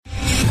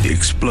the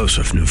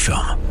explosive new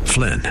film,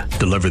 Flynn,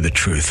 Deliver the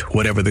Truth,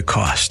 Whatever the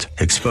Cost,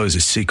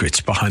 exposes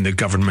secrets behind the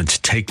government's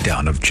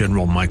takedown of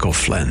General Michael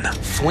Flynn.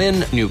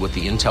 Flynn knew what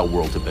the intel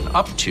world had been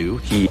up to.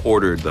 He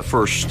ordered the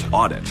first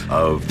audit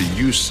of the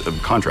use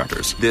of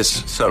contractors.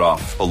 This set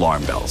off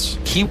alarm bells.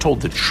 He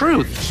told the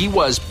truth. He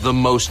was the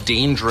most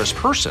dangerous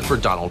person for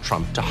Donald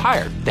Trump to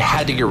hire. They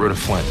had to get rid of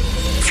Flynn.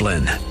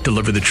 Flynn,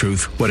 Deliver the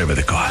Truth, Whatever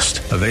the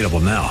Cost. Available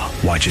now.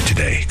 Watch it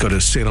today. Go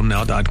to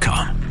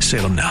salemnow.com.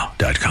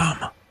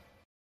 salemnow.com.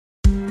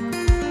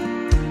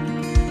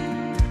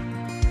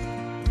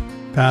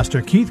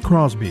 Pastor Keith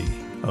Crosby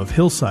of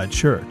Hillside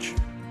Church.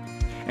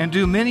 And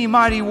do many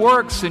mighty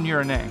works in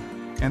your name.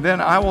 And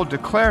then I will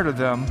declare to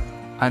them,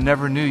 I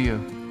never knew you.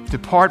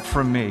 Depart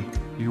from me,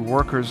 you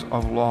workers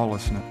of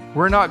lawlessness.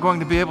 We're not going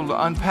to be able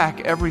to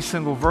unpack every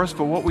single verse,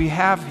 but what we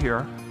have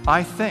here,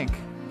 I think,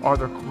 are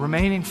the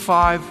remaining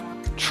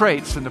 5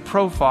 traits in the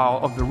profile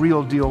of the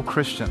real deal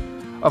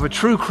Christian, of a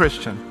true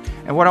Christian.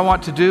 And what I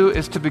want to do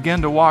is to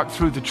begin to walk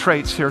through the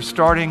traits here,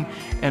 starting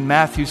in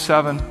Matthew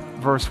 7,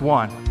 verse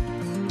 1.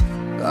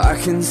 I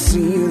can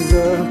see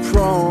the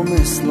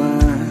promised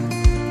land,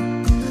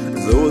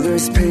 though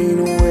there's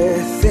pain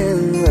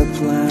within the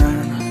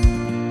plan.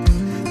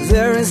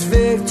 There is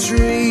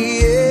victory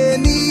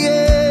in the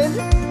end.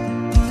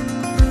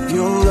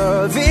 Your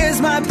love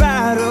is my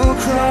battle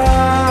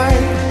cry,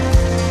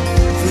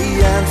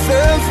 the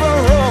answer for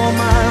all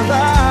my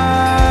life.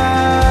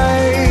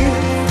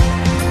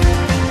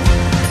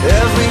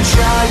 Every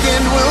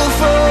giant will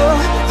fall,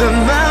 the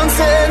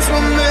mountains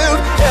will move,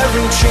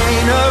 every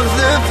chain of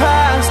the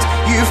past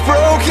you've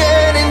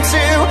broken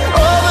into.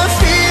 All the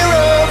fear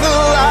of the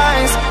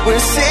lies,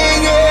 we're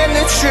singing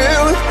the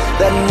truth,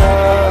 that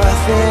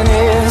nothing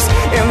is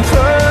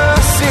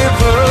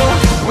impossible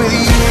with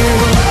you.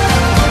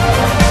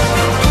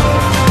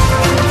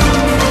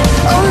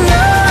 Oh,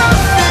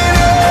 nothing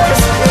is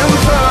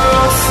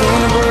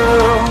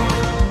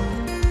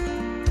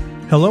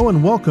impossible. Hello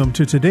and welcome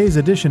to today's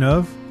edition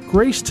of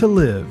Grace to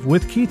Live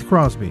with Keith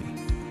Crosby,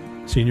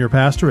 Senior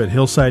Pastor at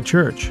Hillside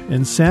Church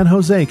in San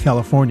Jose,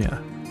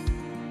 California.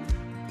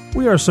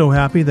 We are so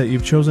happy that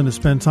you've chosen to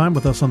spend time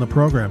with us on the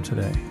program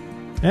today.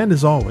 And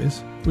as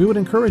always, we would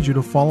encourage you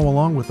to follow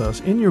along with us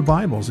in your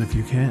Bibles if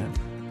you can.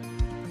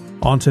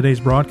 On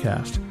today's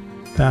broadcast,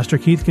 Pastor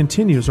Keith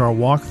continues our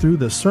walk through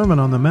the Sermon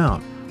on the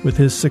Mount with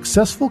his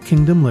Successful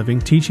Kingdom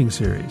Living teaching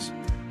series.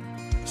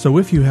 So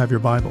if you have your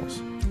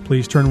Bibles,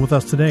 please turn with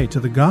us today to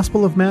the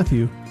Gospel of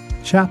Matthew,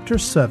 chapter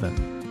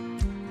 7.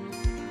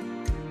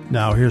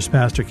 Now here's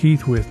Pastor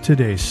Keith with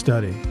today's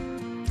study.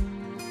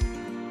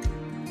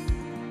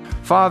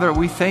 Father,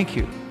 we thank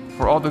you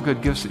for all the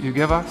good gifts that you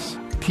give us.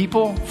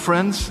 People,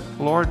 friends,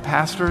 Lord,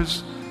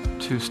 pastors,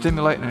 to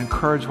stimulate and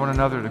encourage one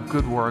another to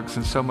good works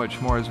and so much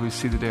more as we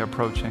see the day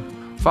approaching.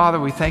 Father,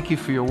 we thank you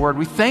for your word.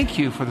 We thank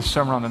you for the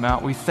Sermon on the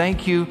Mount. We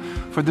thank you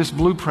for this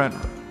blueprint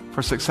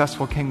for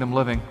successful kingdom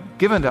living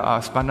given to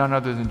us by none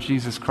other than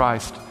Jesus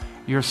Christ,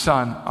 your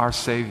Son, our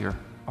Savior,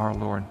 our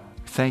Lord.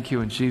 Thank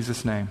you in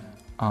Jesus' name.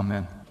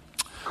 Amen.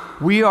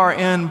 We are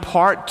in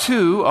part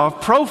 2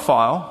 of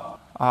Profile,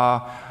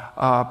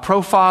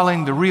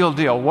 profiling the real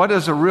deal. What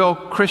does a real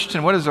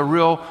Christian, what does a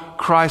real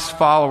Christ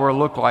follower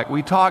look like?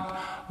 We talked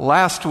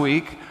last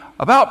week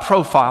about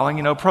profiling.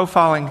 You know,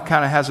 profiling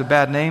kind of has a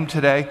bad name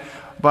today,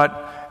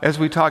 but as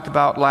we talked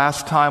about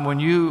last time, when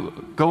you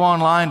go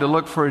online to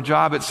look for a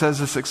job, it says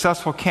a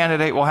successful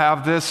candidate will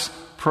have this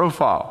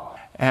profile.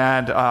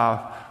 And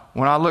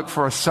when I look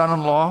for a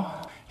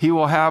son-in-law, he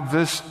will have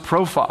this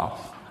profile,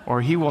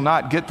 or he will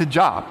not get the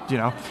job, you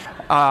know.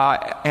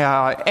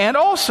 And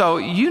also,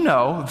 you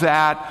know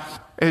that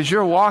as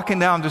you're walking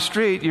down the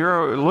street,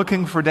 you're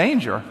looking for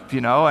danger, you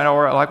know, and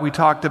or like we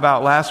talked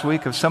about last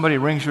week, if somebody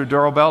rings your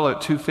doorbell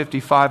at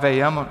 2:55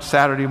 a.m. on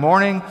Saturday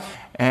morning,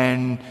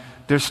 and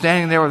they're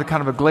standing there with a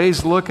kind of a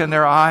glazed look in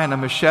their eye and a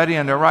machete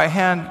in their right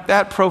hand,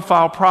 that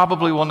profile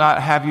probably will not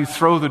have you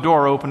throw the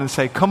door open and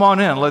say, come on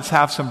in, let's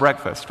have some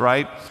breakfast,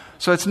 right?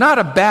 So it's not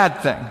a bad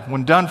thing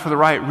when done for the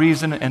right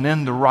reason and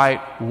in the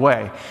right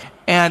way.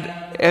 And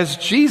as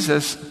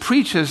Jesus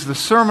preaches the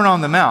Sermon on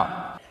the Mount,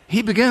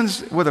 he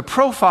begins with a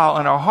profile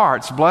in our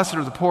hearts. Blessed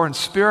are the poor in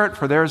spirit,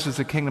 for theirs is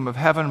the kingdom of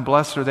heaven.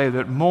 Blessed are they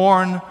that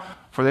mourn,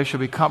 for they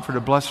shall be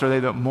comforted. Blessed are they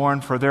that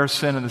mourn for their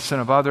sin and the sin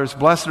of others.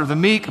 Blessed are the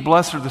meek,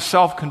 blessed are the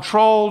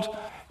self-controlled.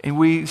 And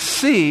we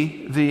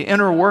see the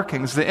inner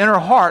workings, the inner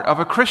heart of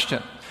a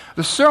Christian.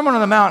 The Sermon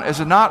on the Mount is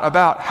not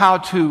about how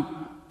to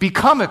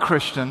become a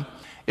Christian.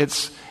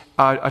 It's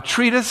a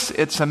treatise,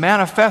 it's a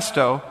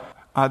manifesto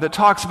that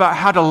talks about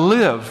how to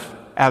live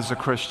as a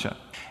Christian.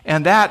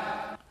 And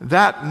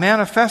that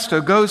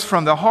manifesto goes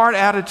from the heart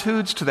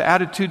attitudes to the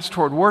attitudes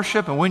toward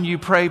worship. And when you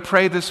pray,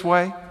 pray this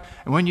way.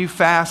 And when you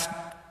fast,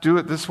 do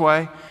it this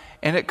way.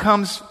 And it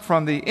comes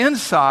from the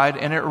inside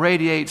and it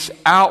radiates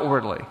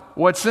outwardly.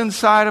 What's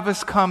inside of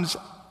us comes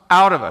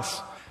out of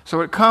us.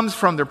 So it comes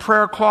from the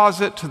prayer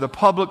closet to the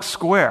public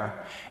square.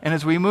 And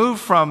as we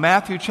move from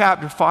Matthew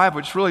chapter 5,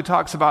 which really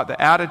talks about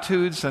the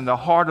attitudes and the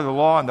heart of the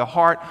law and the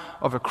heart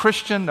of a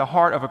Christian, the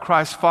heart of a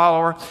Christ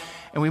follower,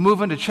 And we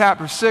move into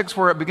chapter 6,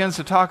 where it begins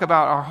to talk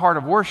about our heart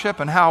of worship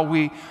and how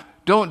we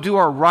don't do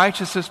our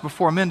righteousness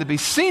before men to be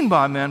seen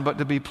by men, but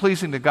to be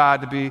pleasing to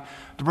God, to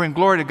bring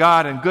glory to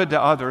God and good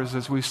to others,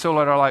 as we so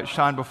let our light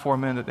shine before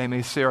men that they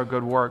may see our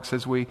good works,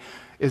 as we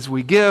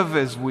give,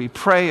 as we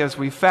pray, as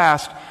we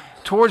fast.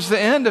 Towards the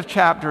end of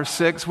chapter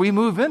 6, we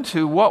move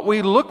into what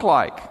we look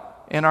like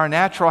in our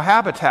natural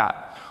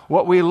habitat,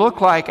 what we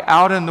look like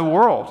out in the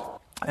world.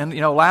 And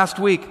last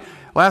week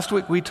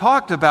we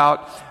talked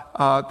about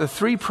the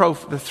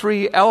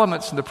three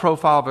elements in the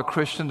profile of a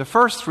Christian. The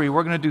first three,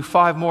 we're going to do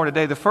 5 more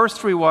today. The first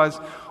three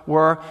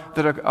were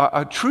that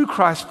a true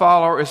Christ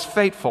follower is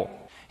faithful.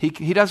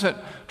 He doesn't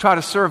try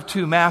to serve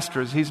 2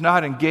 masters. He's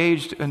not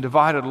engaged in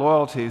divided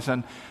loyalties,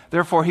 and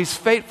therefore he's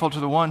faithful to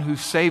the one who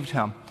saved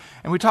him.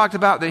 And we talked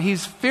about that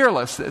he's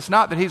fearless. It's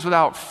not that he's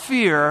without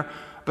fear,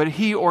 but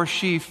he or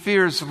she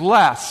fears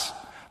less.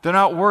 They're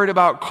not worried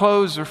about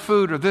clothes or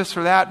food or this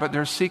or that, but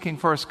they're seeking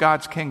first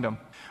God's kingdom.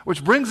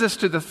 Which brings us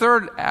to the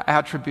third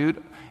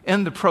attribute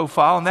in the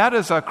profile, and that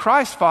is a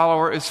Christ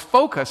follower is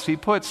focused. He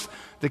puts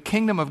the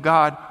kingdom of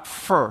God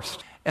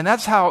first. And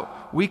that's how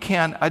we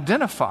can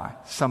identify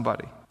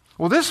somebody.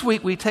 Well, this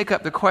week we take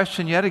up the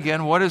question yet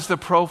again, what is the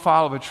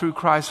profile of a true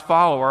Christ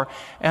follower?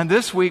 And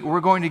this week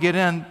we're going to get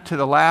into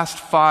the last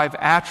 5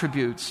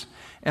 attributes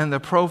in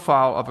the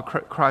profile of a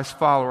Christ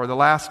follower, the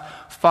last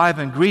 5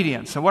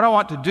 ingredients. And what I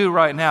want to do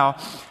right now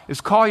is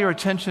call your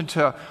attention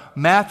to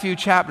Matthew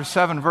chapter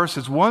 7,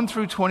 verses 1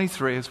 through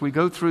 23. As we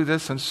go through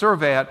this and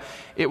survey it,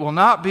 it will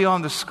not be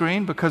on the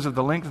screen because of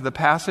the length of the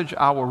passage.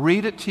 I will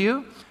read it to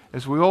you,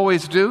 as we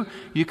always do.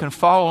 You can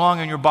follow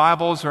along in your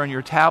Bibles or in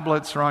your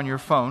tablets or on your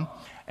phone.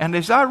 And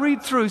as I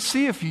read through,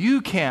 see if you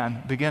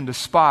can begin to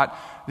spot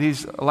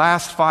these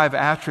last 5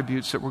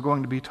 attributes that we're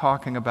going to be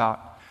talking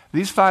about.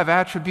 These 5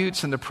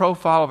 attributes in the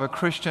profile of a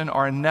Christian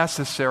are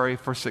necessary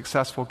for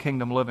successful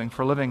kingdom living,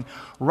 for living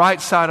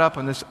right side up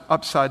in this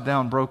upside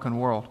down broken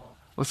world.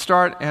 Let's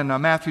start in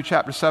Matthew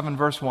chapter 7,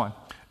 verse 1.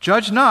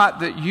 Judge not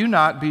that you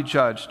not be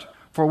judged,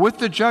 for with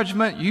the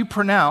judgment you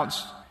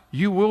pronounce,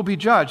 you will be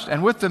judged,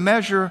 and with the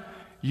measure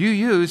you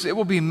use, it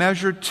will be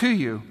measured to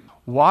you.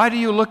 Why do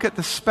you look at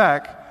the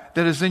speck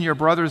that is in your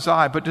brother's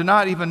eye, but do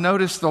not even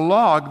notice the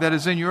log that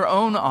is in your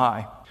own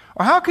eye?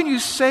 Or how can you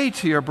say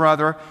to your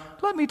brother,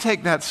 let me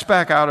take that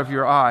speck out of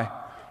your eye,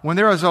 when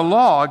there is a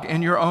log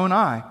in your own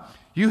eye?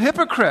 You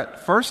hypocrite,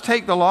 first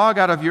take the log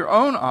out of your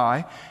own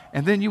eye,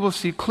 and then you will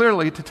see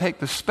clearly to take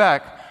the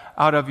speck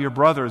out of your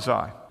brother's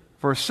eye.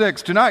 Verse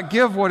 6, do not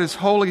give what is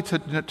holy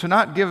do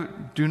not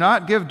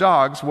give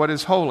dogs what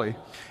is holy,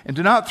 and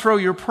do not throw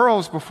your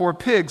pearls before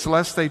pigs,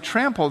 lest they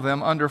trample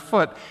them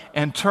underfoot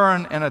and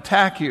turn and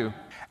attack you.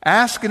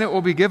 Ask and it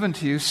will be given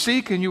to you,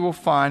 seek and you will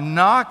find,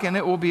 knock and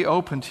it will be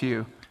opened to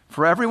you.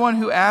 For everyone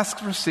who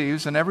asks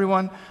receives, and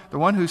the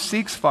one who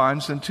seeks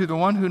finds, and to the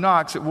one who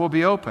knocks it will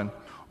be open.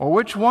 Or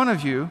which one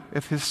of you,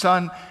 if his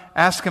son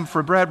asks him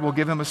for bread, will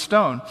give him a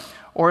stone?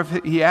 Or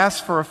if he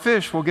asks for a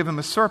fish, will give him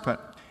a serpent?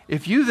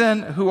 If you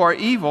then, who are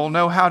evil,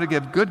 know how to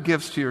give good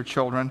gifts to your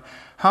children,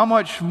 how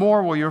much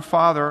more will your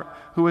Father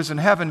who is in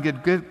heaven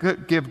give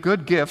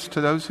good gifts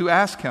to those who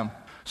ask him?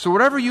 So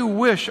whatever you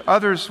wish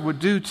others would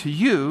do to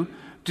you,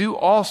 do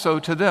also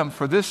to them,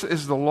 for this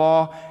is the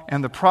law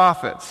and the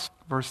prophets.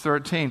 Verse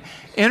 13,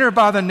 enter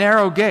by the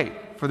narrow gate,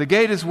 for the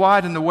gate is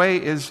wide and the way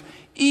is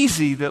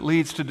easy that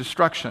leads to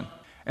destruction.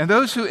 And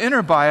those who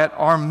enter by it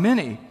are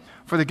many,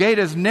 for the gate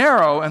is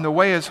narrow and the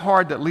way is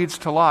hard that leads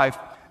to life,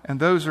 and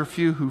those are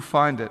few who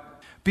find it.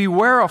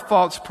 Beware of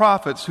false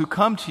prophets who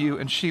come to you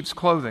in sheep's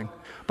clothing,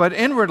 but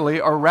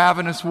inwardly are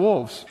ravenous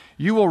wolves.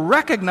 You will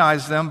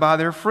recognize them by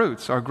their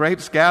fruits. Are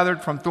grapes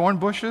gathered from thorn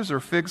bushes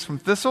or figs from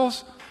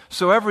thistles?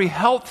 So every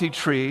healthy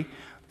tree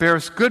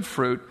bears good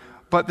fruit,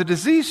 but the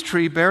diseased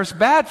tree bears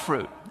bad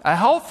fruit. A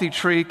healthy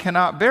tree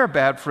cannot bear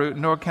bad fruit,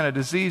 nor can a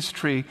diseased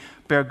tree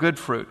bear good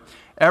fruit.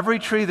 Every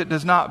tree that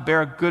does not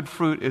bear good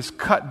fruit is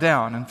cut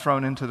down and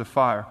thrown into the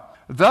fire.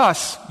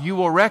 Thus you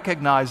will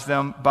recognize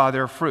them by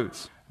their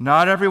fruits.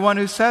 Not everyone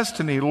who says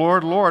to me,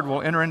 Lord, Lord,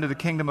 will enter into the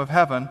kingdom of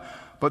heaven,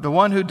 but the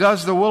one who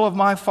does the will of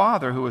my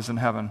Father who is in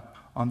heaven.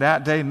 On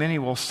that day many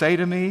will say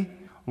to me,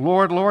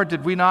 Lord, Lord,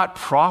 did we not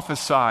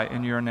prophesy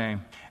in your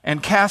name,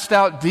 and cast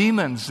out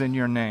demons in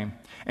your name,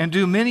 and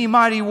do many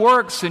mighty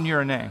works in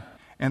your name?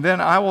 And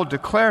then I will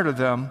declare to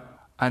them,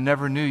 I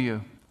never knew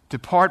you.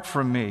 Depart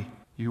from me,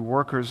 you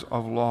workers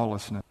of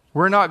lawlessness.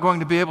 We're not going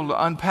to be able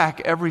to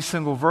unpack every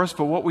single verse,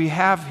 but what we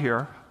have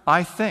here,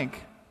 I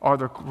think, are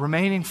the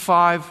remaining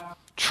 5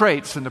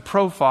 traits in the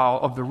profile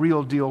of the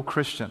real deal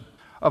Christian,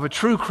 of a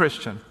true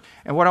Christian.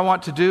 And what I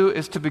want to do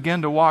is to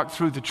begin to walk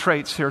through the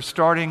traits here,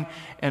 starting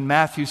in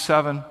Matthew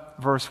 7,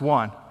 verse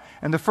 1.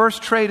 And the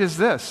first trait is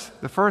this.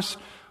 The fourth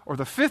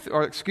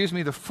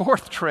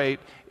trait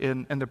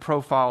in the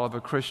profile of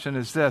a Christian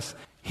is this.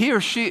 He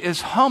or she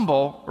is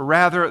humble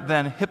rather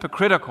than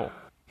hypocritical.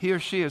 He or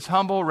she is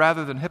humble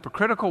rather than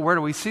hypocritical. Where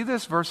do we see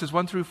this? Verses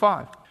 1 through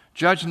 5.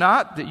 Judge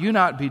not that you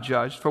not be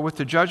judged, for with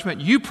the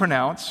judgment you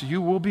pronounce,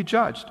 you will be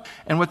judged.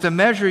 And with the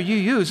measure you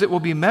use, it will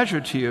be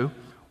measured to you.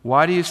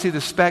 Why do you see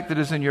the speck that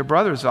is in your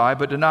brother's eye,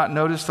 but do not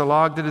notice the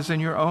log that is in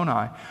your own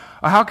eye?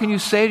 Or how can you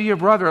say to your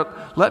brother,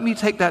 let me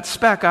take that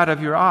speck out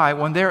of your eye,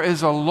 when there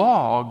is a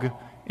log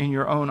in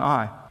your own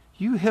eye?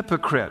 You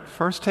hypocrite,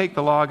 first take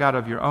the log out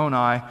of your own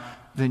eye,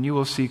 then you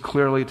will see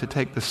clearly to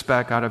take the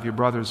speck out of your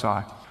brother's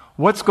eye.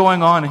 What's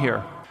going on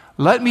here?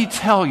 Let me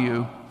tell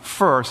you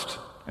first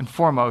and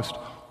foremost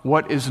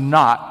what is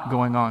not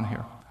going on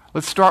here.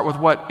 Let's start with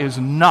what is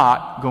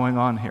not going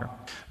on here.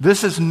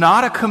 This is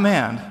not a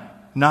command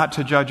not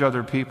to judge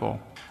other people.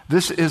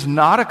 This is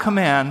not a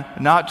command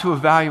not to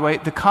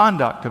evaluate the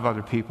conduct of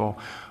other people.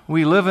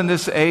 We live in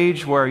this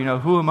age where,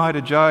 who am I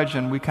to judge?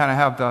 And we kind of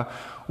have the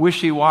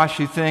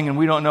wishy-washy thing, and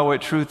we don't know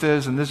what truth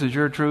is, and this is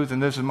your truth,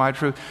 and this is my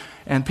truth.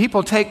 And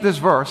people take this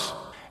verse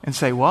and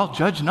say, well,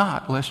 judge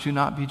not, lest you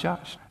not be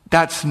judged.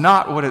 That's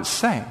not what it's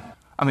saying.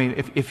 I mean,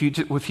 if you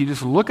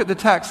just look at the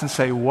text and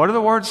say, what do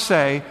the words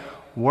say?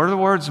 What do the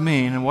words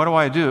mean? And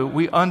what do?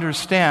 We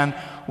understand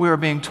we are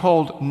being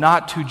told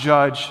not to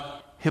judge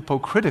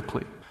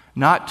hypocritically,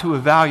 not to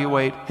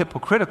evaluate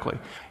hypocritically.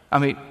 I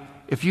mean,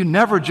 if you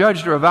never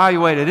judged or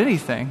evaluated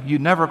anything,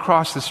 you'd never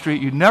cross the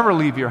street, you'd never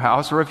leave your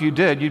house, or if you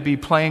did, you'd be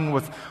playing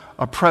with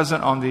a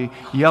present on the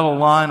yellow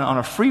line on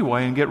a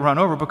freeway and get run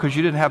over because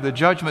you didn't have the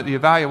judgment, the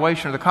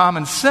evaluation, or the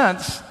common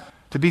sense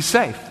to be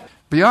safe.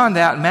 Beyond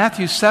that,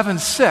 Matthew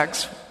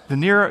 7:6,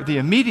 the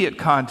immediate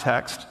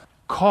context,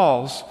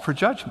 calls for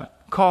judgment,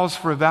 calls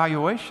for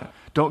evaluation.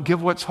 Don't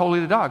give what's holy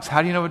to dogs.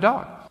 How do you know a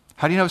dog?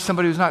 How do you know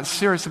somebody who's not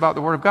serious about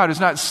the Word of God,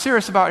 who's not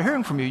serious about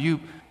hearing from you?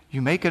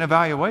 You make an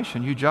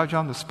evaluation. You judge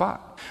on the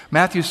spot.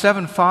 Matthew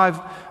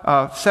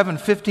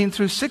 7:15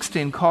 through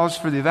 16 calls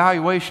for the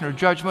evaluation or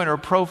judgment or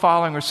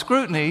profiling or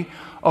scrutiny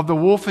of the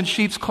wolf in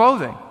sheep's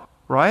clothing,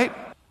 right?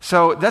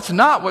 So that's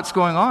not what's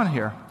going on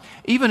here.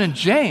 Even in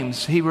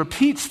James, he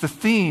repeats the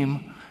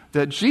theme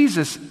that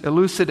Jesus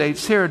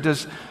elucidates here.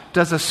 Does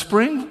a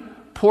spring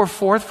pour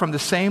forth from the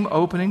same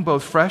opening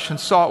both fresh and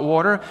salt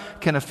water?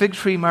 Can a fig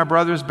tree, my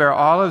brothers, bear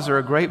olives, or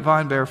a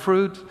grapevine bear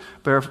fruit,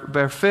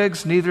 bear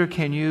figs? Neither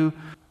can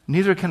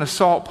a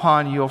salt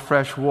pond yield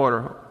fresh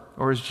water.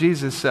 Or as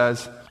Jesus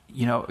says,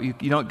 you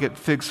don't get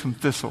figs from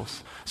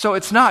thistles. So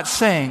it's not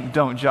saying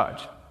don't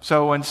judge.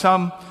 So when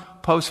some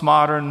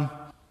postmodern,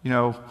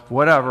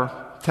 whatever,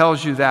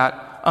 tells you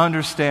that,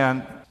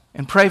 understand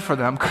and pray for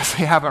them because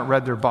they haven't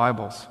read their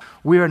Bibles.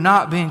 We are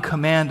not being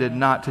commanded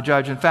not to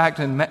judge. In fact,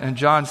 in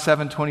John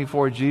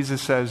 7:24,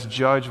 Jesus says,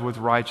 judge with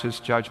righteous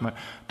judgment.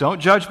 Don't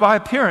judge by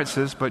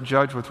appearances, but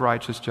judge with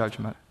righteous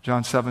judgment.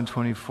 John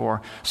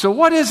 7:24. So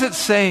what is it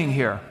saying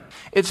here?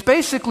 It's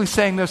basically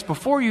saying this: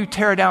 before you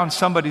tear down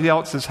somebody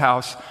else's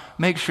house,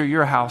 make sure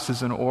your house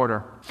is in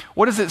order.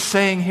 What is it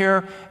saying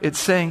here? It's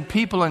saying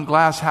people in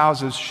glass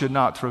houses should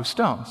not throw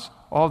stones.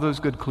 All those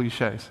good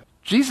cliches.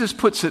 Jesus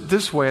puts it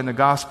this way in the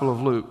Gospel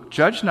of Luke: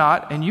 judge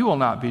not, and you will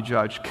not be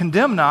judged.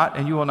 Condemn not,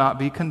 and you will not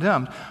be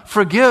condemned.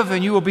 Forgive,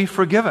 and you will be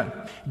forgiven.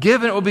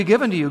 Give, and it will be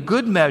given to you.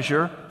 Good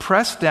measure,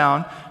 pressed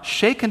down,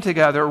 shaken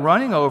together,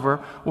 running over,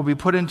 will be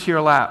put into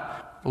your lap.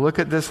 Look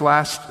at this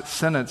last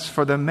sentence.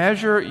 For the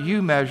measure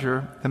you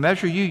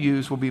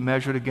use will be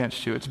measured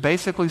against you. It's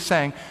basically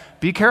saying,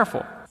 be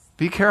careful.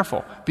 Be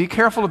careful. Be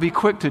careful to be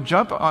quick to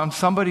jump on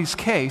somebody's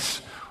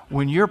case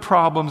when your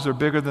problems are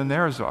bigger than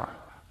theirs are.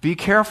 Be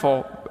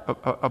careful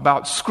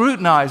about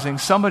scrutinizing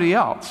somebody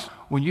else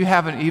when you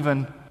haven't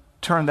even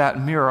turned that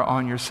mirror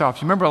on yourself.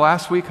 You remember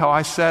last week how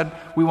I said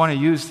we want to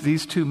use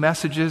these two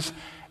messages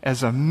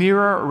as a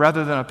mirror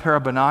rather than a pair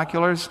of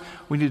binoculars?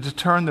 We need to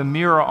turn the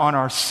mirror on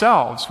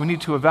ourselves. We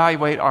need to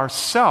evaluate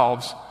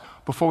ourselves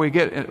before we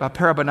get a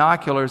pair of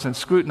binoculars and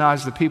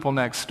scrutinize the people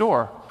next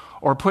door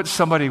or put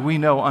somebody we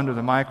know under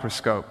the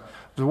microscope.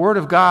 The Word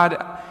of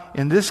God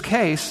in this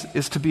case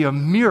is to be a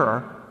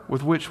mirror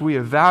with which we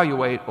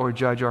evaluate or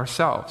judge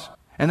ourselves.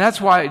 And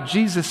that's why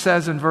Jesus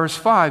says in verse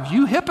 5,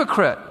 you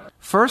hypocrite,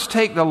 first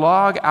take the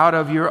log out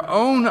of your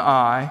own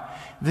eye,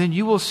 then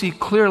you will see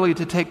clearly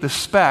to take the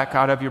speck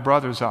out of your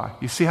brother's eye.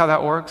 You see how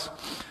that works?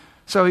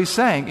 So he's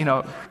saying,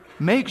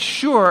 make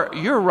sure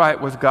you're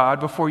right with God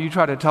before you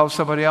try to tell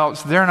somebody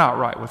else they're not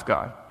right with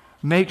God.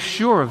 Make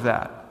sure of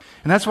that.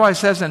 And that's why it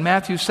says in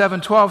Matthew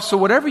 7:12, so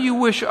whatever you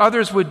wish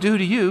others would do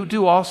to you,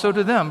 do also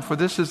to them, for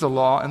this is the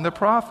law and the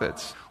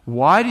prophets.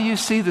 Why do you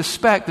see the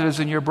speck that is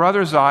in your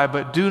brother's eye,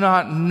 but do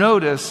not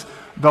notice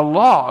the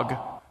log?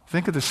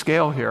 Think of the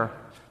scale here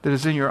that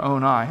is in your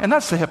own eye. And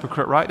that's the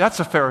hypocrite, right? That's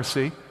a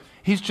Pharisee.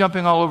 He's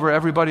jumping all over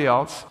everybody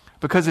else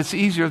because it's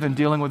easier than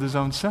dealing with his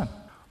own sin.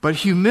 But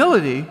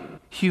humility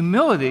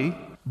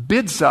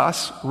bids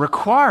us,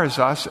 requires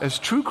us as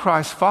true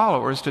Christ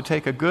followers to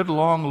take a good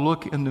long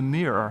look in the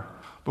mirror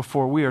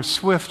before we are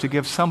swift to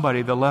give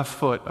somebody the left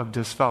foot of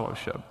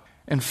disfellowship.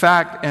 In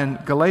fact, in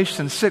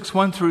Galatians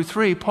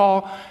 6:1-3,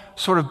 Paul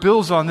sort of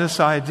builds on this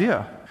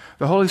idea.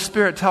 The Holy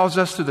Spirit tells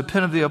us through the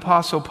pen of the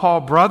Apostle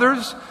Paul,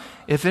 brothers,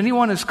 if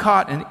anyone is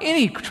caught in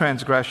any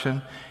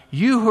transgression,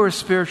 you who are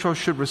spiritual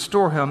should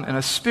restore him in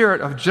a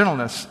spirit of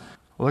gentleness,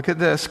 Look at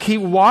this.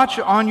 Keep watch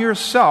on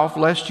yourself,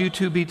 lest you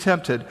too be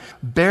tempted.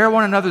 Bear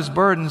one another's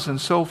burdens, and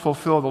so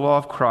fulfill the law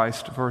of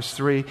Christ. Verse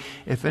 3,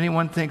 if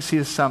anyone thinks he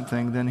is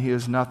something, then he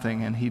is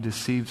nothing, and he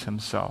deceives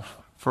himself.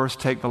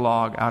 First, take the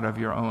log out of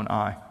your own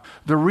eye.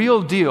 The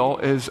real deal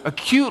is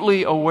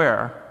acutely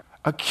aware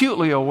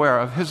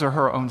of his or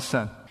her own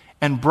sin,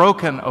 and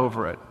broken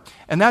over it.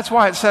 And that's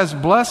why it says,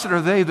 blessed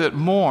are they that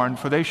mourn,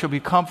 for they shall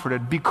be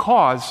comforted.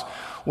 Because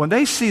when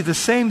they see the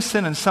same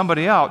sin in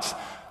somebody else,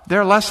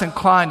 they're less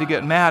inclined to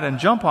get mad and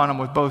jump on them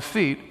with both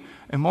feet,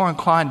 and more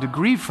inclined to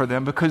grieve for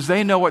them because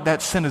they know what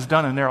that sin has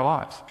done in their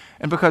lives.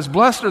 And because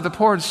blessed are the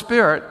poor in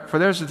spirit, for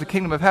theirs is the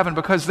kingdom of heaven,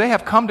 because they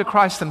have come to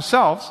Christ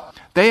themselves,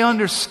 they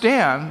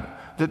understand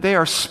that they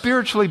are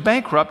spiritually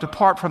bankrupt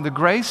apart from the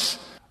grace,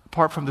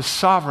 apart from the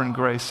sovereign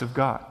grace of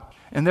God.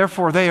 And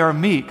therefore they are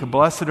meek.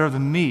 Blessed are the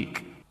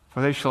meek,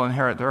 for they shall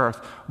inherit the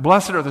earth.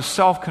 Blessed are the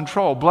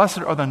self-controlled. Blessed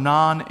are the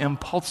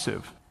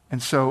non-impulsive.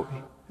 And so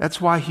that's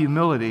why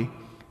humility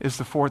is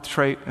the fourth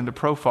trait in the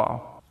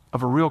profile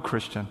of a real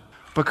Christian.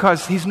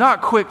 Because he's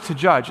not quick to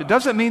judge. It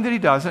doesn't mean that he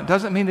doesn't. It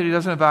doesn't mean that he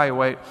doesn't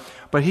evaluate.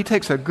 But he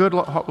takes a good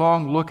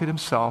long look at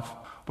himself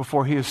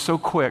before he is so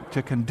quick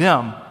to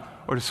condemn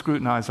or to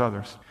scrutinize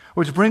others.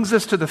 Which brings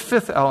us to the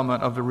fifth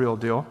element of the real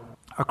deal.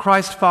 A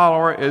Christ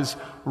follower is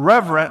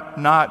reverent,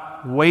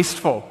 not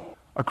wasteful.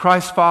 A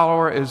Christ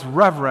follower is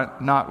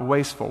reverent, not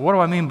wasteful. What do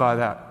I mean by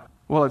that?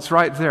 Well, it's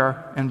right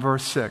there in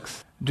verse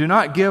 6. Do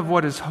not give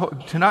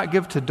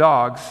to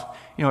dogs.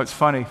 You know, it's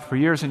funny. For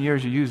years and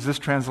years you use this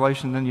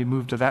translation, then you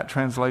move to that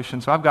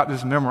translation. So I've got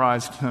this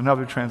memorized in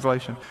another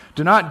translation.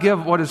 Do not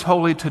give what is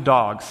holy to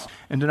dogs,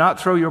 and do not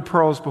throw your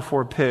pearls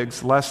before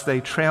pigs, lest they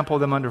trample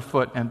them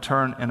underfoot and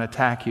turn and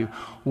attack you.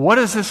 What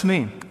does this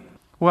mean?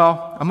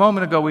 Well, a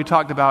moment ago we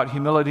talked about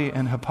humility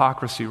and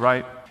hypocrisy,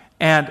 right?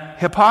 And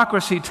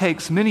hypocrisy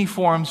takes many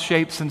forms,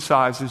 shapes, and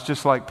sizes,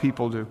 just like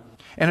people do.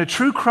 And a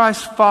true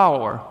Christ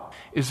follower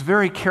is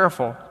very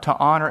careful to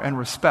honor and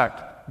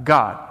respect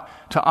God,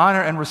 to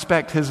honor and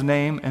respect His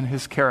name and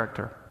His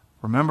character.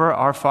 Remember,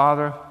 our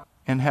Father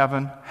in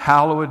heaven,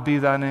 hallowed be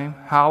thy name.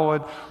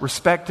 Hallowed,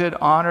 respected,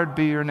 honored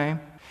be your name.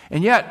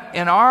 And yet,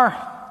 in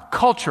our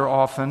culture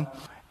often,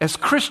 as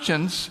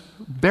Christians,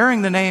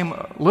 bearing the name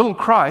Little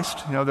Christ,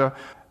 you know,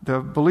 the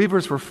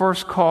believers were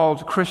first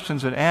called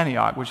Christians at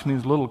Antioch, which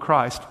means Little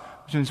Christ,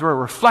 which means we're a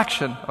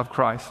reflection of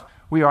Christ.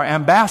 We are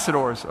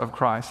ambassadors of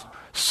Christ.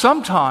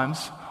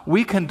 Sometimes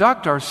we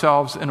conduct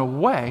ourselves in a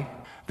way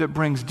that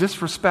brings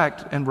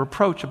disrespect and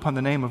reproach upon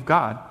the name of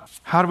God.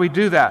 How do we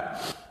do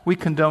that? We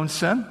condone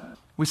sin.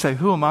 We say,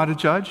 who am I to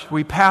judge?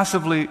 We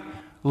passively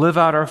live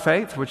out our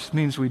faith, which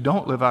means we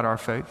don't live out our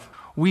faith.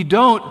 We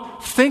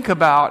don't think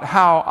about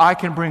how I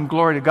can bring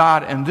glory to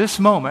God in this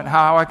moment,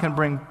 how I can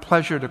bring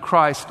pleasure to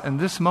Christ in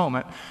this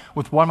moment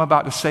with what I'm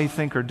about to say,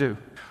 think, or do.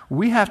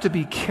 We have to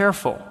be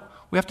careful.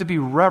 We have to be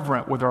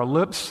reverent with our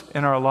lips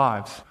and our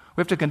lives.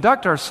 We have to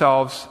conduct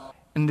ourselves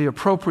in the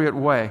appropriate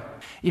way.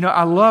 You know,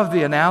 I love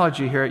the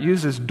analogy here. It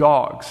uses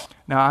dogs.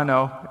 Now, I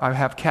know I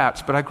have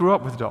cats, but I grew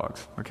up with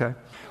dogs, okay?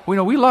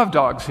 We love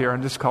dogs here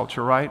in this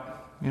culture, right?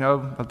 You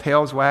know, the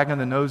tail's wagging,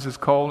 the nose is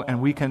cold,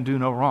 and we can do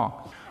no wrong.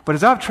 But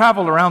as I've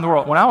traveled around the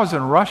world, when I was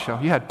in Russia,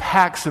 you had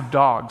packs of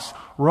dogs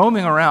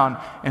roaming around,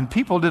 and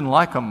people didn't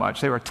like them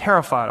much. They were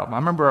terrified of them. I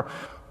remember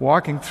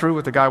walking through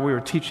with the guy we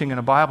were teaching in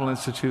a Bible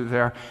institute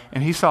there,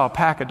 and he saw a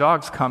pack of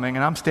dogs coming,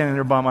 and I'm standing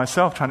there by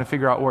myself trying to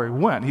figure out where he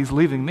went. He's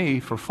leaving me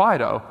for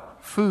Fido,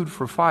 food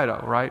for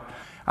Fido, right?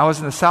 I was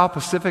in the South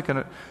Pacific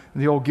in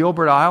the old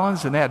Gilbert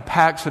Islands, and they had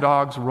packs of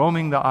dogs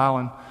roaming the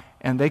island,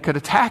 and they could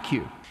attack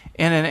you.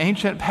 And in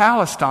ancient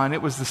Palestine,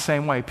 it was the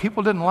same way.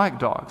 People didn't like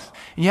dogs.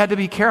 And you had to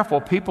be careful.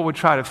 People would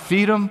try to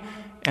feed them,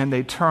 and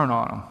they'd turn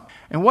on them.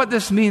 And what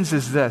this means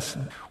is this.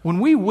 When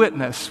we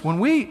witness, when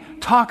we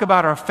talk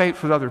about our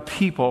faith with other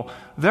people,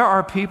 there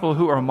are people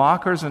who are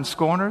mockers and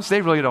scorners.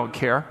 They really don't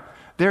care.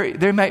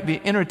 They might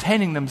be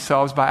entertaining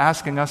themselves by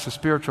asking us a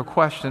spiritual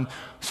question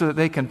so that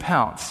they can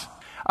pounce.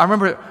 I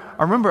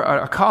remember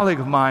a colleague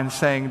of mine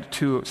saying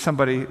to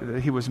somebody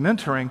that he was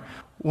mentoring,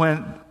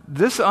 when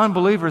this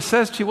unbeliever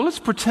says to you, well, let's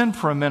pretend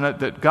for a minute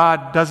that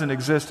God doesn't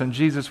exist and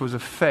Jesus was a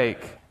fake.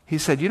 He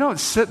said, you don't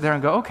sit there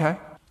and go, okay.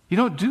 You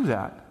don't do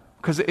that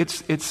because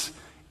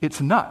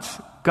it's nuts.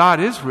 God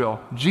is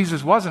real.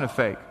 Jesus wasn't a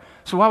fake.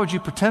 So why would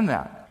you pretend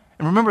that?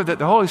 And remember that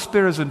the Holy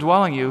Spirit is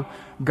indwelling you.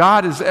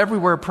 God is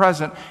everywhere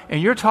present,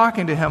 and you're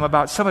talking to Him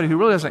about somebody who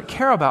really doesn't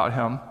care about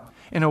Him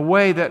in a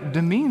way that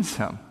demeans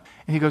Him.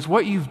 And he goes,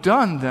 what you've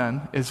done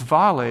then is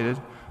violated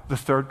the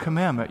third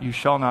commandment. You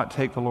shall not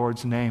take the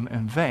Lord's name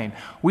in vain.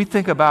 We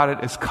think about it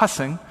as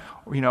cussing,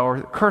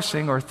 or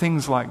cursing or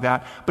things like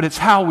that, but it's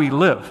how we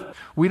live.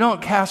 We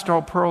don't cast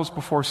our pearls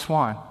before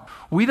swine.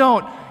 We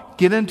don't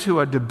get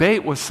into a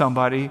debate with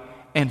somebody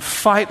and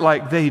fight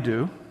like they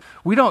do.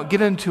 We don't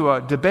get into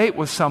a debate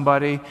with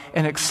somebody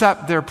and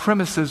accept their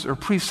premises or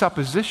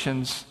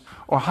presuppositions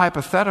or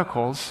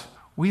hypotheticals.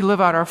 We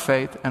live out our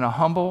faith in a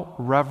humble,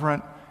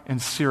 reverent,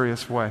 and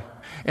serious way.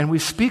 And we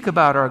speak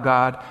about our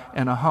God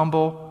in a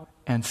humble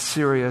and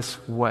serious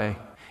way.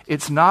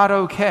 It's not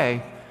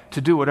okay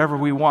to do whatever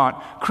we want.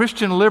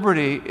 Christian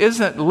liberty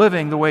isn't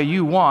living the way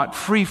you want,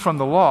 free from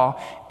the law.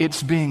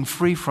 It's being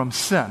free from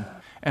sin.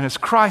 And as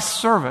Christ's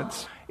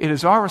servants, it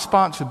is our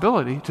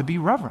responsibility to be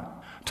reverent,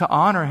 to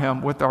honor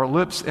him with our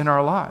lips in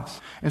our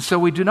lives. And so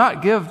we do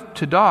not give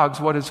to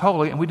dogs what is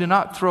holy, and we do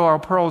not throw our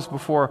pearls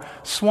before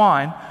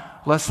swine,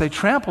 lest they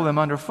trample them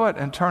underfoot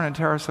and turn and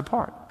tear us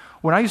apart.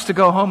 When I used to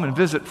go home and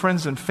visit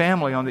friends and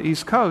family on the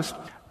East Coast,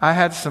 I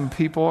had some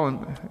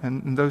people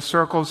in those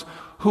circles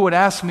who would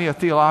ask me a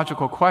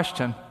theological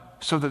question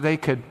so that they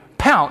could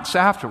pounce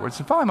afterwards.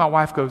 And finally my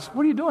wife goes,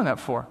 "What are you doing that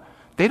for?"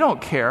 They don't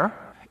care.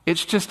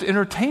 It's just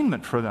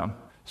entertainment for them.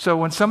 So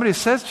when somebody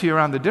says to you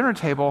around the dinner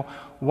table,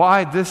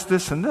 "Why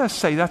this, and this?"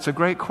 say, "That's a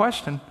great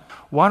question.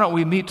 Why don't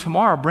we meet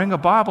tomorrow, bring a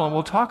Bible, and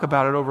we'll talk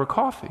about it over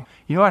coffee?"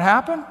 You know what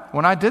happened?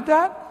 When I did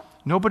that,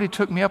 nobody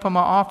took me up on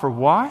my offer.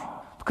 Why?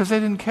 Because they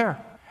didn't care.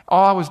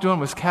 All I was doing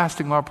was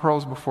casting my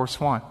pearls before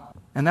swine.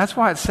 And that's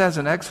why it says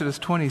in Exodus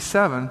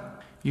 27,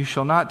 "You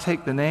shall not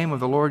take the name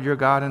of the Lord your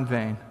God in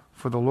vain,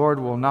 for the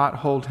Lord will not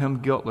hold him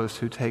guiltless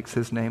who takes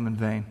his name in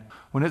vain."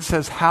 When it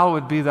says,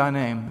 "Hallowed be thy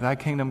name, thy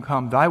kingdom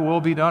come, thy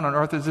will be done on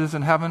earth as it is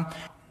in heaven,"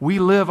 we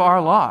live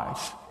our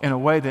lives in a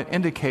way that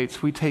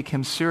indicates we take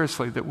him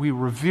seriously, that we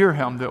revere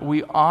him, that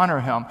we honor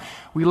him.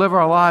 We live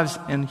our lives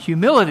in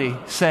humility,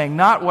 saying,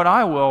 "Not what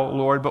I will,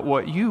 Lord, but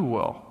what you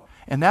will."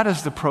 And that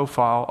is the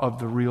profile of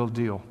the real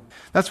deal.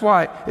 That's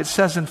why it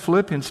says in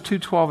Philippians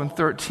 2:12 and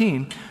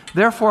 13,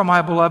 "Therefore,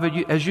 my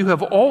beloved, as you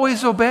have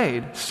always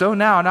obeyed, so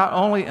now, not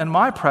only in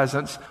my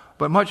presence,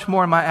 but much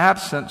more in my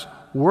absence,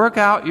 work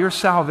out your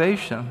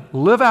salvation,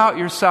 live out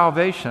your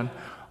salvation,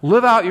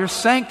 live out your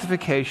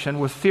sanctification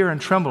with fear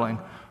and trembling,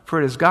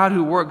 for it is God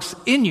who works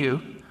in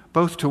you,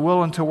 both to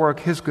will and to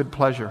work his good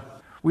pleasure."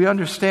 We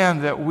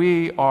understand that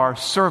we are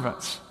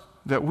servants,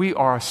 that we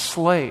are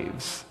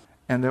slaves,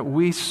 and that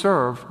we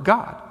serve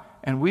God.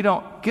 And we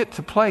don't get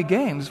to play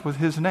games with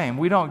his name.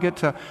 We don't get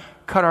to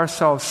cut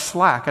ourselves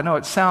slack. I know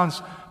it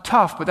sounds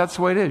tough, but that's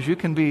the way it is. You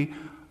can be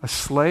a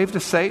slave to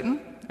Satan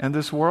in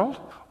this world,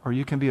 or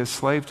you can be a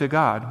slave to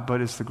God.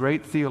 But as the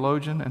great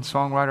theologian and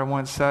songwriter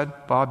once said,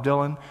 Bob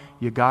Dylan,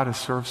 you got to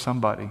serve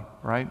somebody,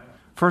 right?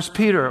 1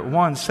 Peter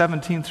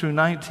 1:17 through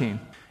 19.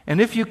 "And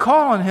if you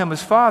call on him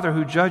as Father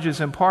who judges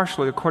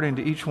impartially according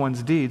to each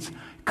one's deeds,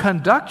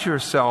 conduct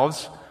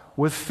yourselves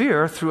with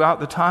fear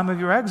throughout the time of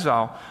your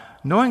exile,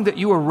 knowing that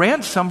you were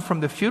ransomed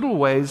from the futile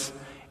ways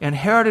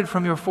inherited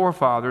from your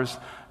forefathers,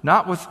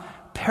 not with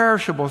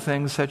perishable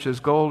things such as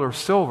gold or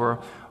silver,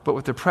 but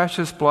with the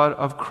precious blood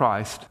of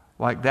Christ,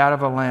 like that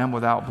of a lamb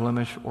without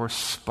blemish or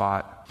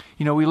spot."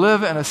 You know, we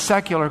live in a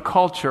secular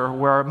culture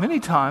where many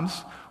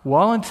times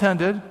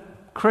well-intended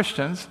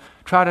Christians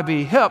try to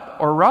be hip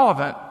or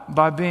relevant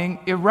by being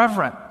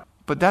irreverent.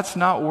 But that's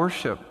not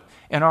worship.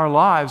 And our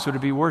lives are to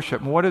be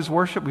worship. And what is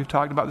worship? We've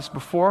talked about this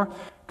before.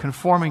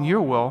 Conforming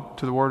your will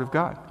to the Word of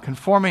God.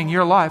 Conforming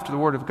your life to the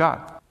Word of God.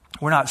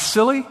 We're not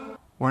silly.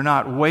 We're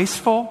not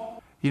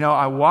wasteful. You know,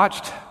 I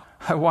watched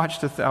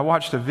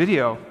a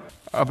video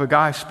of a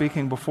guy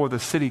speaking before the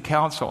city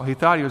council. He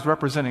thought he was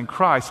representing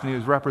Christ, and he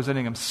was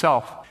representing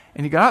himself.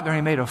 And he got out there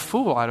and he made a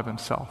fool out of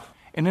himself.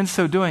 And in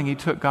so doing, he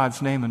took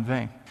God's name in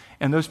vain.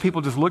 And those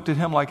people just looked at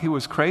him like he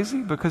was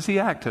crazy because he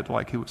acted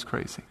like he was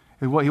crazy.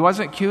 He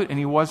wasn't cute and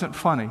he wasn't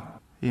funny,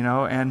 you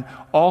know, and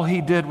all he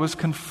did was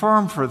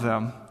confirm for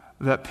them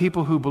that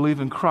people who believe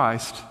in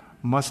Christ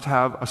must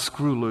have a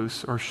screw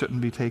loose or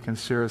shouldn't be taken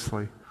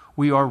seriously.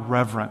 We are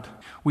reverent.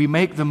 We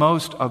make the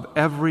most of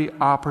every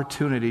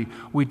opportunity.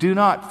 We do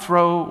not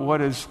throw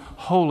what is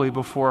holy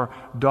before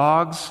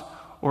dogs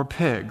or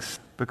pigs,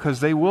 because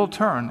they will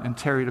turn and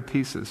tear you to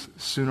pieces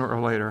sooner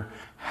or later.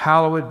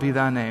 Hallowed be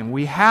thy name.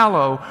 We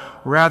hallow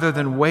rather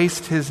than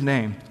waste his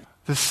name.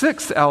 The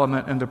sixth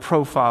element in the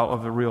profile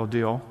of the real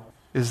deal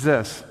is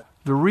this.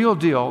 The real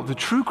deal, the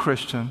true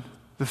Christian,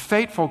 the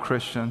faithful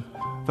Christian,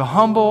 the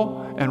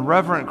humble and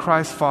reverent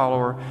Christ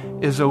follower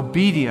is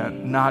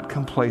obedient, not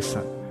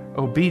complacent.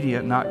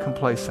 Obedient, not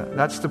complacent.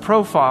 That's the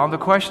profile. And the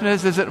question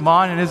is it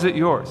mine and is it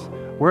yours?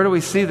 Where do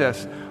we see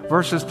this?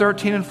 Verses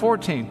 13 and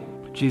 14.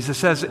 Jesus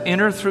says,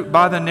 "Enter through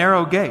by the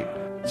narrow gate."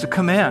 It's a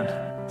command.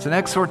 It's an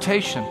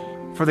exhortation.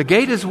 "For the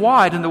gate is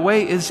wide and the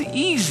way is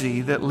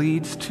easy that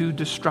leads to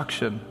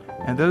destruction,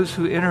 and those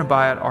who enter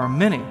by it are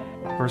many."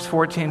 Verse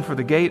 14, "For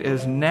the gate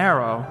is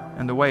narrow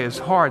and the way is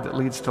hard that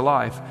leads to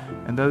life,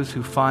 and those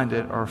who find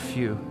it are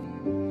few."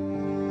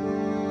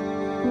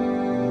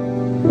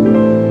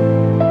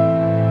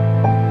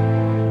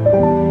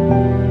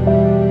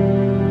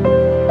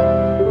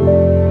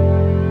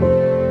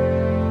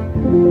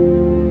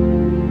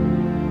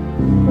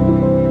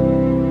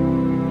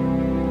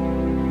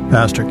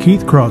 Pastor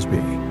Keith Crosby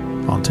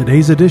on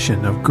today's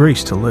edition of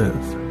Grace to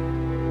Live.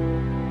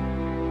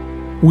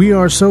 We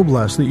are so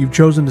blessed that you've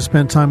chosen to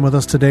spend time with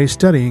us today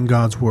studying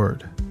God's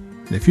Word.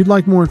 And if you'd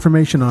like more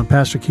information on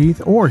Pastor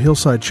Keith or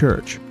Hillside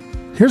Church,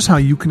 here's how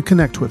you can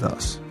connect with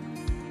us.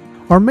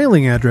 Our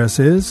mailing address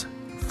is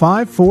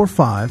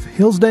 545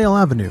 Hillsdale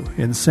Avenue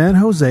in San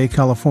Jose,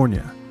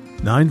 California,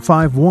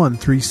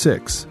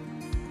 95136.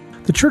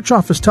 The church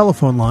office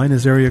telephone line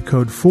is area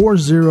code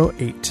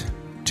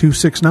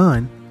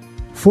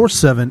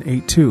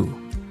 408-269-4782.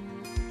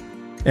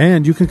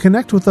 And you can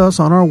connect with us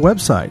on our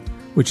website,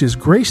 which is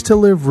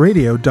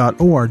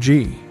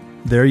gracetoliveradio.org.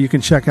 There you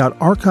can check out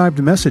archived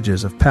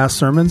messages of past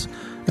sermons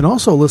and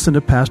also listen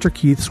to Pastor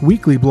Keith's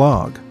weekly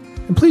blog.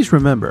 And please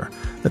remember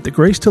that the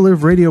Grace to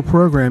Live radio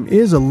program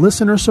is a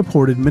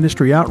listener-supported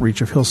ministry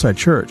outreach of Hillside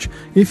Church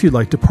if you'd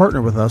like to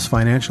partner with us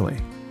financially.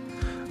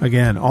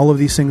 Again, all of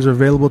these things are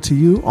available to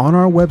you on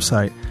our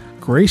website,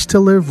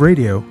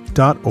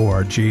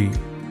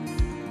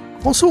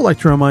 gracetoliveradio.org. Also, I'd like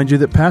to remind you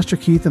that Pastor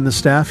Keith and the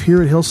staff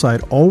here at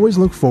Hillside always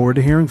look forward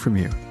to hearing from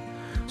you.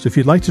 So if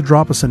you'd like to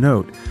drop us a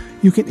note,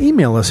 you can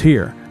email us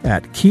here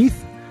at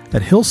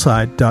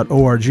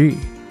keith@hillside.org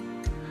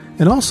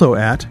and also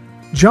at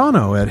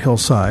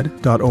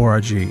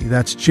jono@hillside.org.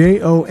 That's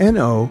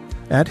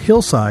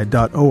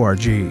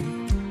JONO@hillside.org.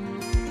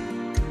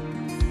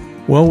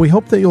 Well, we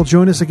hope that you'll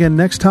join us again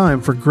next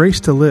time for Grace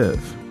to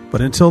Live.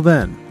 But until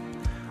then,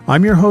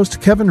 I'm your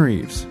host, Kevin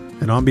Reeves,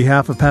 and on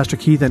behalf of Pastor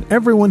Keith and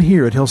everyone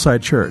here at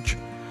Hillside Church,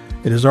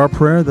 it is our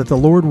prayer that the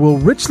Lord will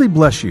richly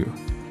bless you.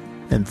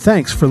 And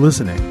thanks for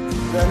listening.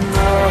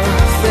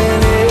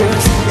 Nothing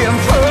is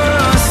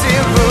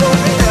impossible.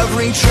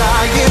 Every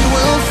giant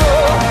will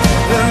fall.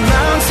 The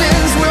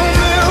mountains will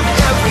move.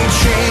 Every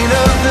chain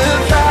of the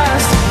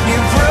past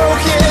you've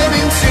broken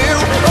into.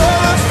 All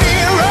the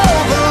fear,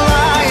 all the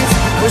lies.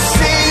 We're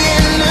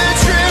seeing the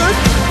truth.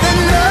 That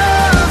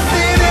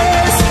nothing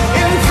is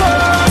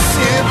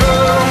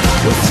impossible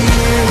with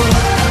you.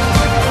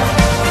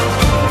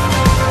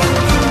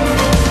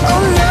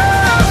 Oh,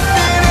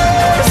 nothing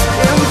is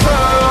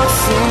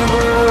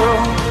impossible.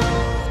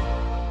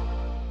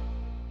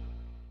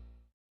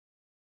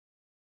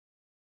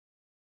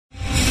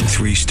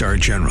 3-star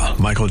General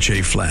Michael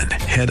J. Flynn,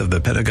 head of the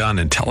Pentagon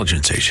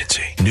Intelligence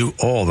Agency, knew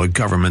all the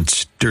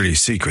government's dirty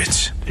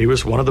secrets. He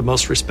was one of the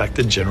most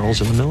respected generals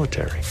in the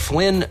military.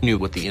 Flynn knew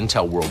what the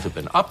intel world had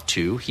been up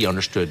to. He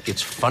understood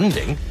its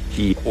funding.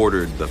 He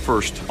ordered the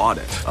first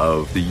audit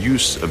of the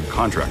use of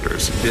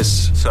contractors.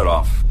 This set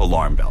off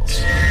alarm bells.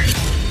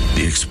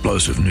 The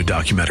explosive new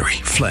documentary,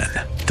 Flynn,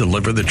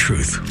 Deliver the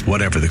Truth,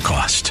 Whatever the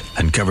Cost,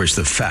 uncovers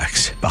the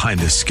facts behind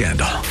this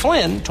scandal.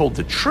 Flynn told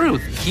the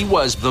truth. He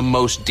was the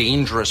most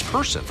dangerous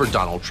person for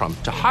Donald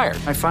Trump to hire.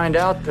 I find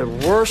out the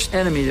worst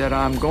enemy that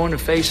I'm going to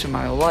face in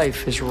my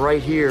life is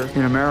right here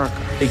in America.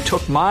 They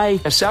took my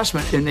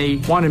assessment and they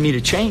wanted me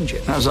to change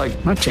it. And I was like,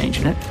 I'm not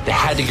changing it. They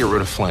had to get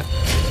rid of Flynn.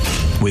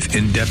 With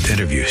in-depth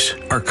interviews,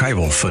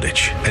 archival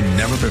footage, and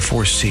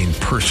never-before-seen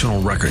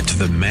personal records of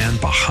the man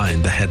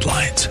behind the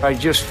headlines. I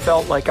just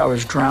felt like I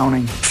was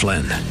drowning.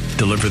 Flynn,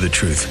 Deliver the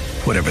Truth,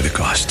 Whatever the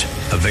Cost.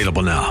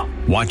 Available now.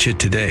 Watch it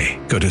today.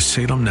 Go to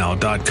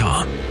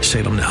salemnow.com.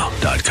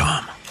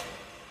 salemnow.com.